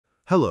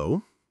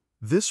Hello.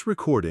 This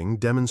recording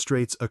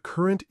demonstrates a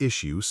current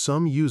issue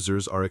some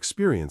users are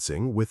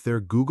experiencing with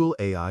their Google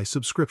AI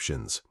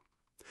subscriptions.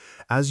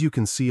 As you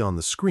can see on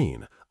the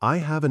screen, I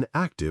have an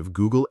active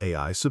Google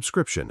AI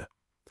subscription.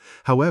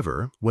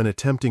 However, when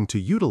attempting to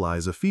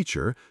utilize a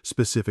feature,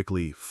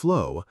 specifically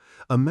Flow,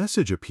 a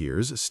message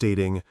appears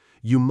stating,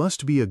 "You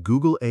must be a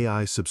Google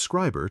AI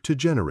subscriber to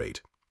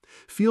generate."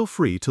 Feel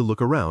free to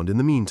look around in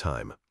the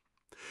meantime.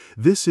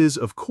 This is,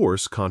 of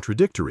course,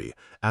 contradictory,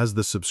 as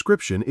the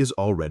subscription is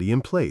already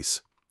in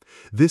place.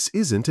 This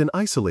isn't an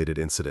isolated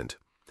incident.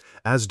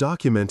 As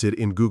documented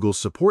in Google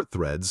support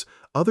threads,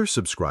 other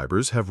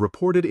subscribers have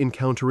reported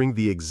encountering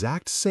the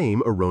exact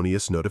same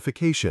erroneous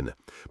notification,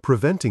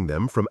 preventing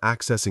them from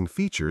accessing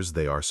features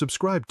they are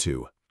subscribed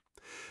to.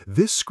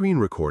 This screen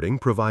recording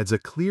provides a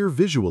clear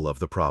visual of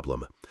the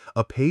problem,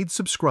 a paid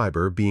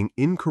subscriber being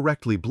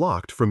incorrectly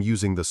blocked from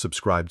using the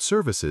subscribed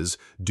services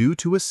due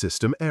to a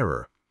system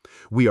error.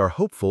 We are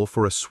hopeful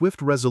for a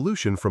swift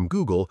resolution from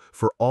Google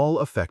for all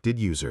affected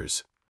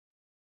users.